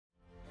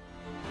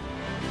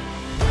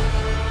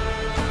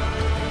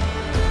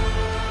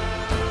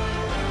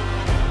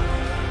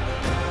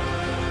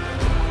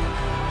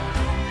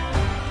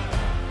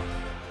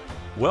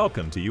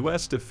Welcome to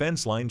US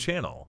Defense Line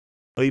channel.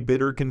 A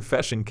bitter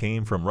confession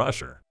came from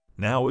Russia.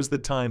 Now is the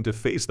time to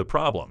face the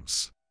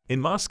problems. In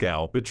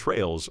Moscow,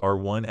 betrayals are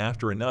one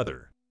after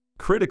another.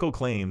 Critical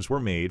claims were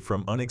made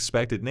from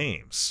unexpected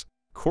names.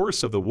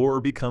 Course of the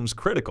war becomes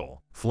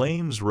critical.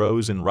 Flames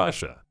rose in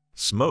Russia.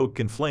 Smoke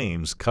and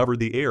flames covered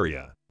the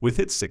area. With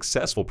its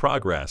successful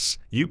progress,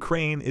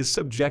 Ukraine is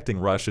subjecting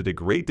Russia to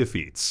great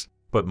defeats.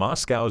 But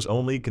Moscow's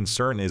only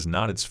concern is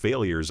not its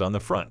failures on the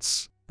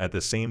fronts. At the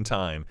same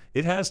time,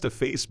 it has to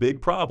face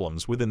big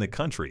problems within the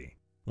country.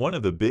 One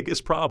of the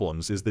biggest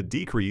problems is the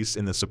decrease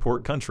in the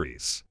support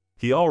countries.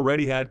 He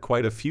already had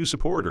quite a few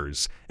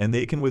supporters, and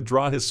they can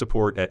withdraw his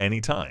support at any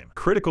time.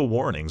 Critical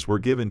warnings were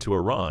given to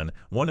Iran,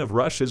 one of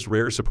Russia's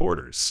rare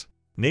supporters.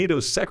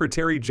 NATO's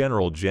Secretary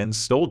General Jens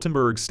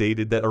Stoltenberg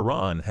stated that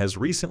Iran has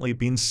recently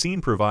been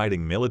seen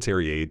providing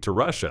military aid to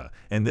Russia,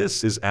 and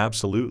this is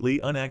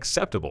absolutely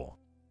unacceptable.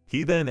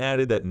 He then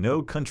added that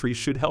no country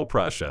should help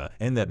Russia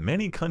and that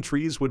many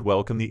countries would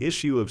welcome the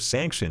issue of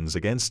sanctions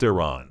against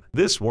Iran.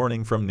 This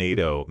warning from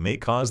NATO may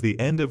cause the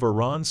end of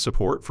Iran's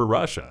support for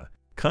Russia.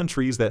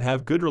 Countries that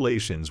have good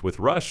relations with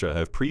Russia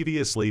have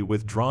previously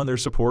withdrawn their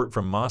support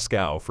from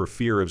Moscow for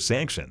fear of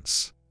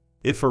sanctions.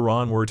 If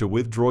Iran were to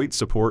withdraw its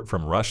support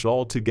from Russia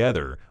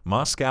altogether,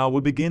 Moscow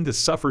would begin to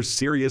suffer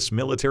serious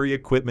military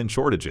equipment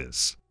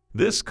shortages.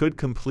 This could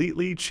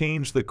completely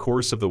change the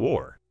course of the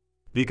war.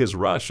 Because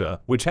Russia,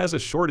 which has a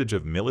shortage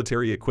of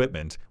military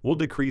equipment, will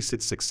decrease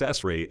its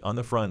success rate on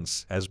the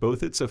fronts as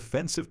both its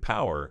offensive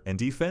power and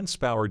defense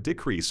power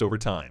decrease over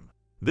time.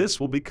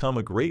 This will become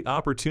a great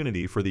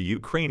opportunity for the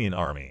Ukrainian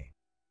army.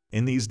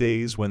 In these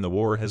days when the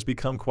war has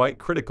become quite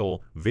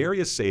critical,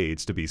 various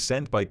aids to be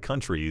sent by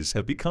countries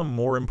have become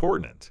more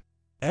important.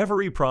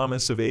 Every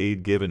promise of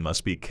aid given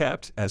must be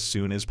kept as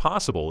soon as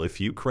possible if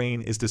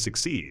Ukraine is to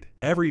succeed.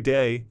 Every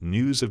day,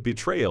 news of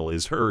betrayal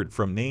is heard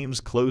from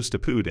names close to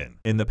Putin.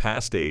 In the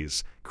past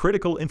days,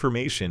 critical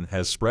information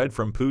has spread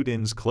from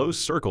Putin's close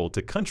circle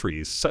to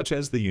countries such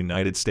as the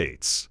United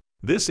States.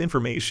 This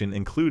information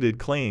included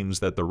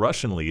claims that the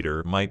Russian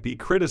leader might be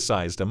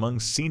criticized among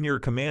senior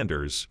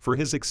commanders for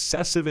his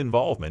excessive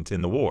involvement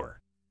in the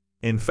war.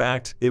 In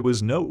fact, it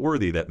was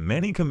noteworthy that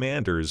many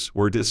commanders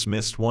were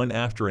dismissed one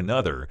after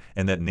another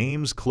and that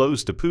names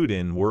close to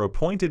Putin were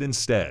appointed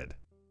instead.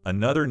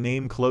 Another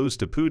name close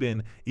to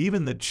Putin,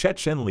 even the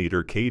Chechen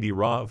leader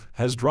Kadyrov,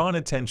 has drawn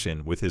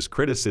attention with his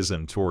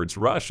criticism towards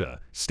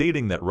Russia,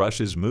 stating that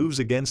Russia's moves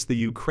against the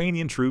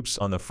Ukrainian troops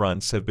on the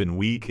fronts have been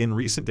weak in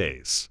recent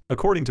days.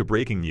 According to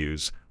breaking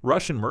news,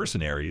 Russian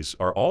mercenaries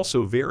are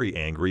also very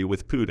angry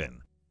with Putin.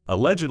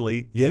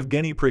 Allegedly,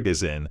 Yevgeny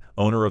Prigozhin,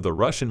 owner of the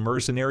Russian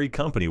mercenary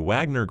company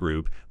Wagner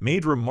Group,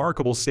 made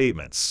remarkable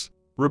statements.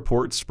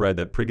 Reports spread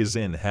that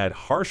Prigozhin had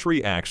harsh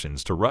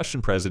reactions to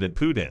Russian President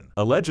Putin.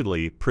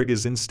 Allegedly,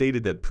 Prigozhin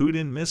stated that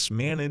Putin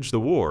mismanaged the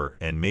war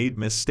and made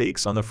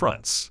mistakes on the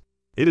fronts.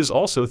 It is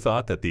also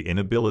thought that the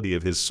inability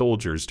of his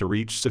soldiers to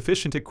reach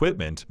sufficient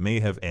equipment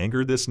may have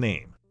angered this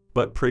name.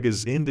 But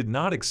Prigozhin did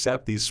not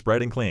accept these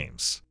spreading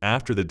claims.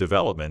 After the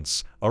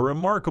developments, a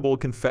remarkable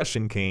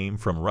confession came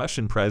from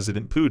Russian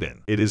President Putin.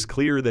 It is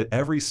clear that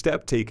every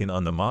step taken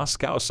on the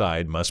Moscow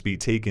side must be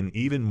taken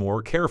even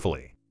more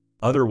carefully.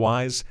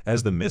 Otherwise,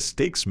 as the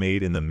mistakes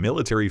made in the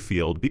military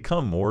field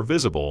become more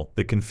visible,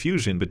 the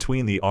confusion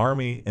between the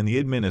army and the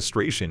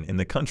administration in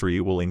the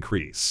country will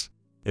increase.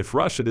 If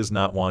Russia does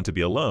not want to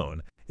be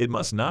alone, it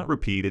must not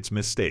repeat its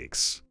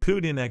mistakes.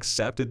 Putin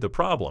accepted the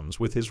problems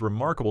with his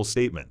remarkable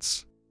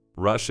statements.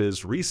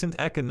 Russia's recent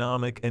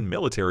economic and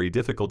military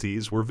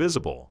difficulties were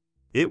visible.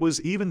 It was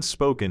even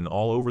spoken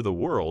all over the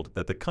world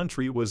that the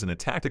country was in a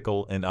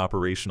tactical and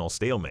operational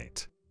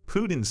stalemate.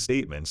 Putin's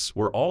statements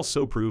were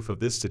also proof of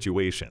this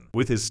situation.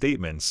 With his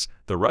statements,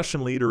 the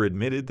Russian leader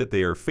admitted that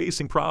they are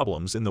facing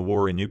problems in the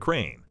war in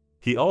Ukraine.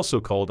 He also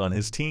called on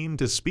his team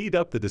to speed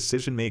up the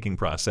decision-making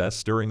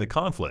process during the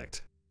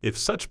conflict. If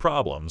such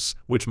problems,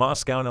 which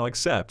Moscow now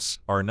accepts,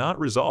 are not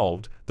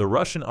resolved, the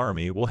Russian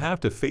army will have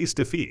to face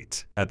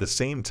defeat. At the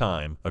same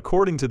time,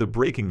 according to the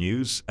breaking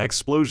news,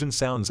 explosion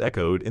sounds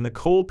echoed in the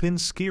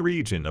Kolpinsky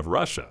region of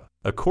Russia.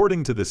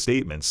 According to the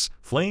statements,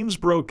 flames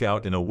broke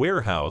out in a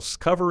warehouse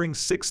covering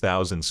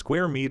 6,000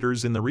 square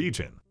meters in the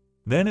region.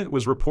 Then it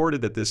was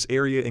reported that this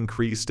area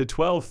increased to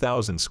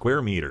 12,000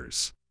 square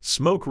meters.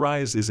 Smoke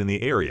rises in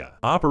the area.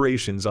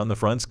 Operations on the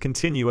fronts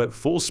continue at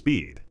full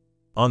speed.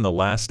 On the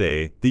last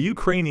day, the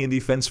Ukrainian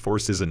Defense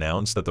Forces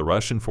announced that the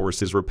Russian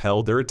forces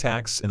repelled their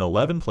attacks in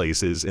 11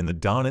 places in the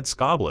Donetsk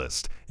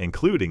Oblast,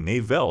 including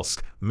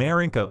Nevelsk,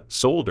 Marinka,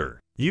 Solder.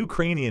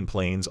 Ukrainian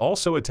planes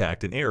also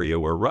attacked an area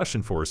where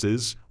Russian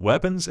forces,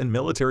 weapons, and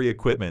military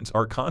equipment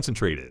are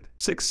concentrated.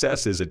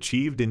 Successes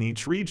achieved in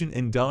each region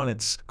in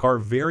Donetsk are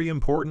very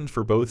important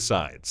for both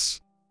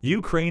sides.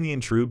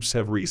 Ukrainian troops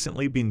have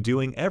recently been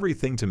doing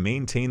everything to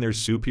maintain their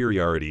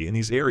superiority in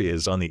these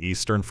areas on the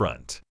Eastern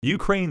Front.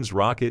 Ukraine's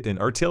rocket and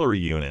artillery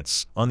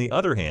units, on the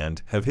other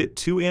hand, have hit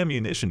 2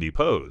 ammunition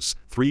depots,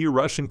 3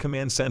 Russian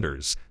command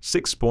centers,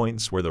 6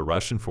 points where the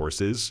Russian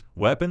forces,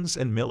 weapons,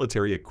 and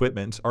military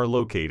equipment are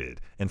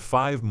located, and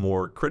 5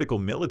 more critical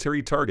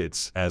military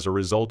targets as a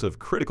result of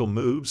critical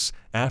moves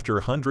after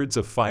hundreds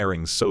of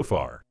firings so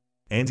far.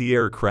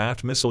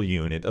 Anti-aircraft missile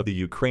unit of the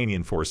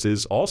Ukrainian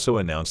forces also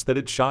announced that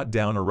it shot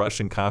down a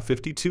Russian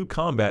Ka-52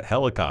 combat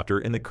helicopter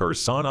in the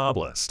Kherson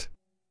Oblast.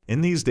 In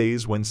these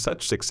days when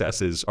such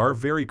successes are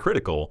very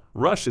critical,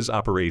 Russia's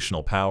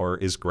operational power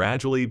is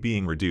gradually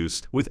being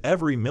reduced with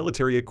every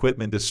military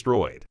equipment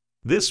destroyed.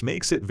 This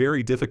makes it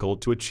very difficult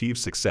to achieve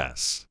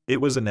success.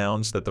 It was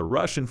announced that the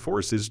Russian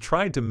forces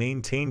tried to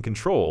maintain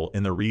control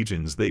in the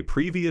regions they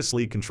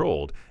previously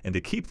controlled and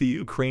to keep the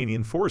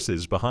Ukrainian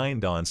forces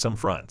behind on some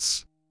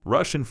fronts.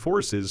 Russian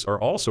forces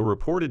are also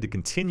reported to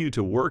continue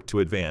to work to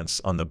advance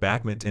on the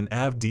Bakhmut and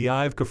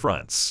Avdiivka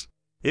fronts.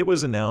 It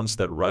was announced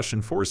that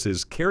Russian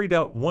forces carried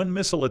out 1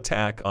 missile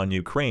attack on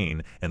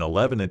Ukraine and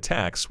 11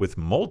 attacks with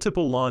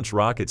multiple launch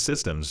rocket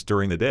systems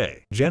during the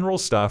day. General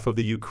Staff of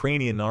the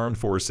Ukrainian Armed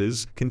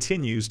Forces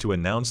continues to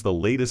announce the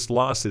latest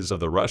losses of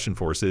the Russian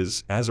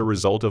forces as a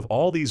result of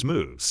all these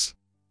moves.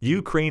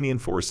 Ukrainian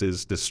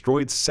forces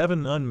destroyed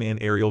 7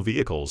 unmanned aerial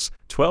vehicles,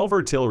 12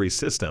 artillery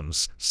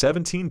systems,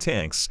 17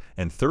 tanks,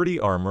 and 30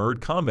 armored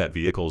combat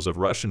vehicles of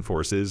Russian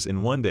forces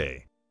in one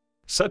day.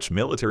 Such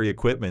military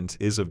equipment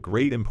is of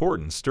great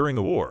importance during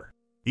a war.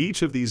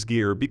 Each of these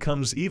gear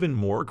becomes even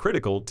more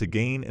critical to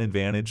gain an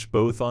advantage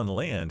both on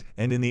land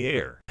and in the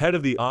air. Head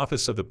of the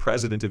Office of the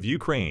President of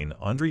Ukraine,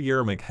 Andriy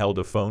Yermak, held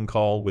a phone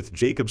call with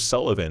Jacob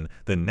Sullivan,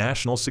 the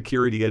National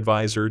Security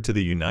Advisor to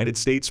the United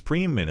States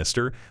Prime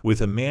Minister,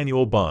 with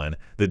Emmanuel Bon,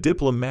 the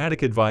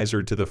Diplomatic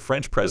Advisor to the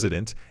French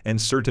President,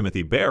 and Sir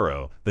Timothy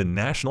Barrow, the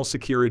National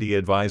Security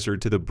Advisor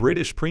to the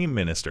British Prime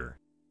Minister.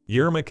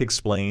 Yermak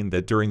explained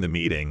that during the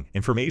meeting,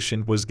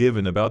 information was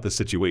given about the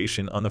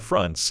situation on the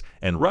fronts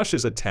and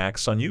Russia's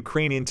attacks on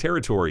Ukrainian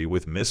territory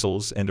with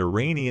missiles and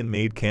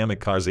Iranian-made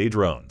kamikaze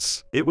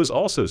drones. It was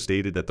also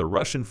stated that the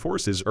Russian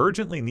forces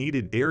urgently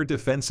needed air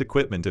defense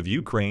equipment of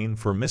Ukraine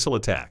for missile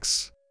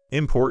attacks.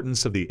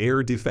 Importance of the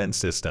air defense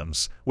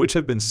systems, which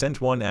have been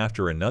sent one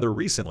after another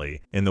recently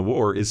in the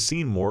war, is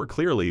seen more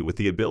clearly with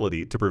the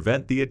ability to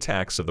prevent the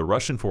attacks of the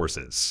Russian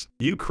forces.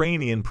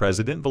 Ukrainian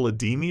President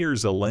Volodymyr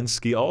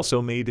Zelensky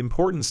also made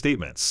important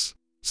statements.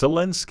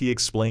 Zelensky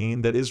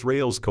explained that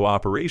Israel's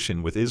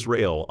cooperation with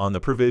Israel on the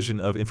provision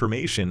of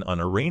information on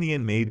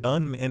Iranian-made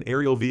unmanned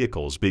aerial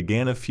vehicles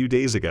began a few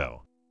days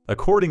ago.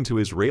 According to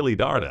Israeli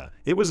data,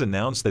 it was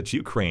announced that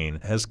Ukraine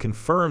has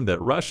confirmed that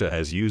Russia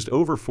has used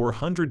over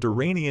 400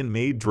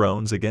 Iranian-made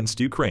drones against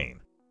Ukraine.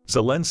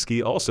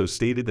 Zelensky also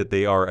stated that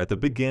they are at the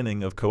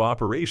beginning of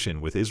cooperation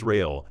with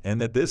Israel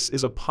and that this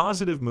is a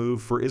positive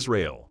move for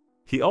Israel.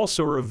 He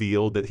also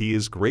revealed that he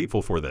is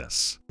grateful for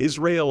this.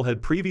 Israel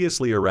had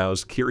previously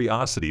aroused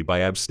curiosity by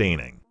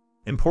abstaining.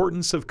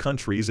 Importance of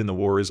countries in the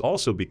war is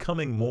also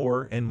becoming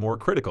more and more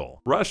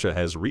critical. Russia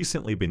has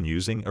recently been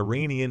using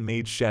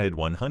Iranian-made Shahid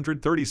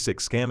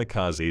 136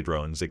 kamikaze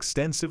drones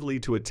extensively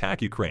to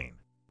attack Ukraine.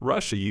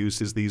 Russia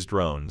uses these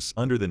drones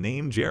under the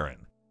name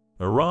Jaran.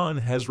 Iran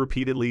has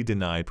repeatedly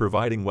denied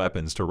providing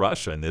weapons to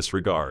Russia in this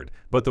regard,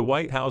 but the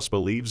White House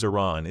believes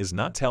Iran is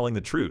not telling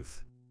the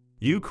truth.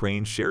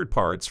 Ukraine shared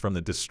parts from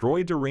the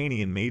destroyed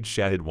Iranian-made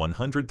Shahid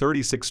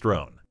 136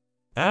 drone.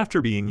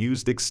 After being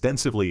used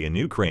extensively in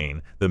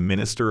Ukraine, the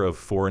Minister of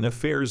Foreign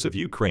Affairs of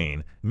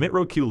Ukraine,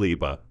 Dmytro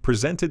Kuleba,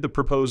 presented the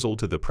proposal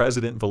to the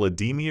President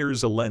Volodymyr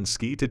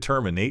Zelensky to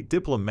terminate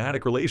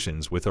diplomatic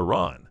relations with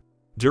Iran.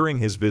 During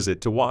his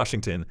visit to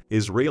Washington,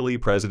 Israeli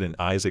President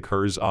Isaac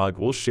Herzog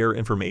will share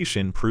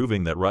information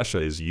proving that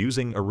Russia is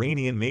using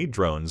Iranian-made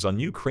drones on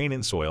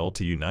Ukrainian soil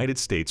to United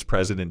States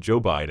President Joe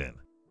Biden.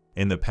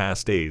 In the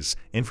past days,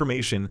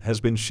 information has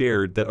been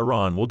shared that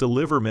Iran will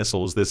deliver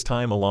missiles this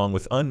time along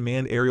with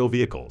unmanned aerial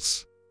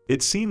vehicles.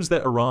 It seems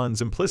that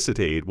Iran's implicit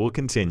aid will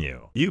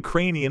continue.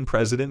 Ukrainian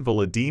President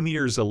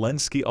Volodymyr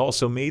Zelensky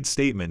also made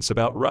statements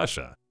about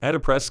Russia. At a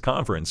press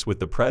conference with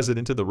the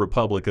President of the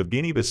Republic of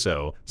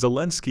Guinea-Bissau,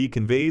 Zelensky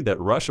conveyed that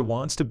Russia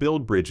wants to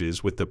build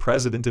bridges with the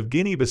President of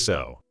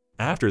Guinea-Bissau.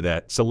 After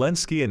that,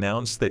 Zelensky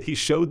announced that he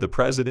showed the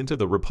President of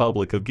the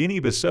Republic of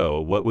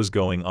Guinea-Bissau what was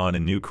going on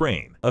in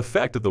Ukraine.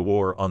 Effect of the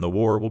war on the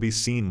war will be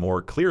seen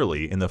more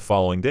clearly in the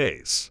following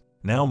days.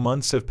 Now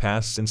months have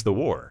passed since the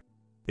war.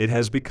 It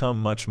has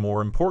become much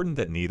more important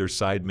that neither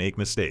side make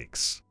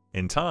mistakes.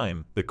 In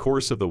time, the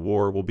course of the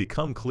war will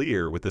become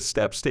clear with the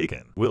steps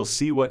taken. We'll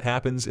see what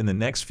happens in the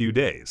next few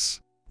days.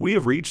 We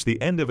have reached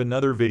the end of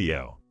another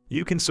video.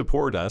 You can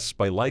support us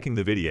by liking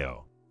the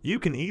video. You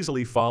can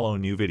easily follow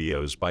new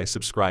videos by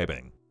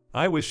subscribing.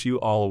 I wish you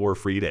all a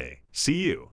war-free day. See you.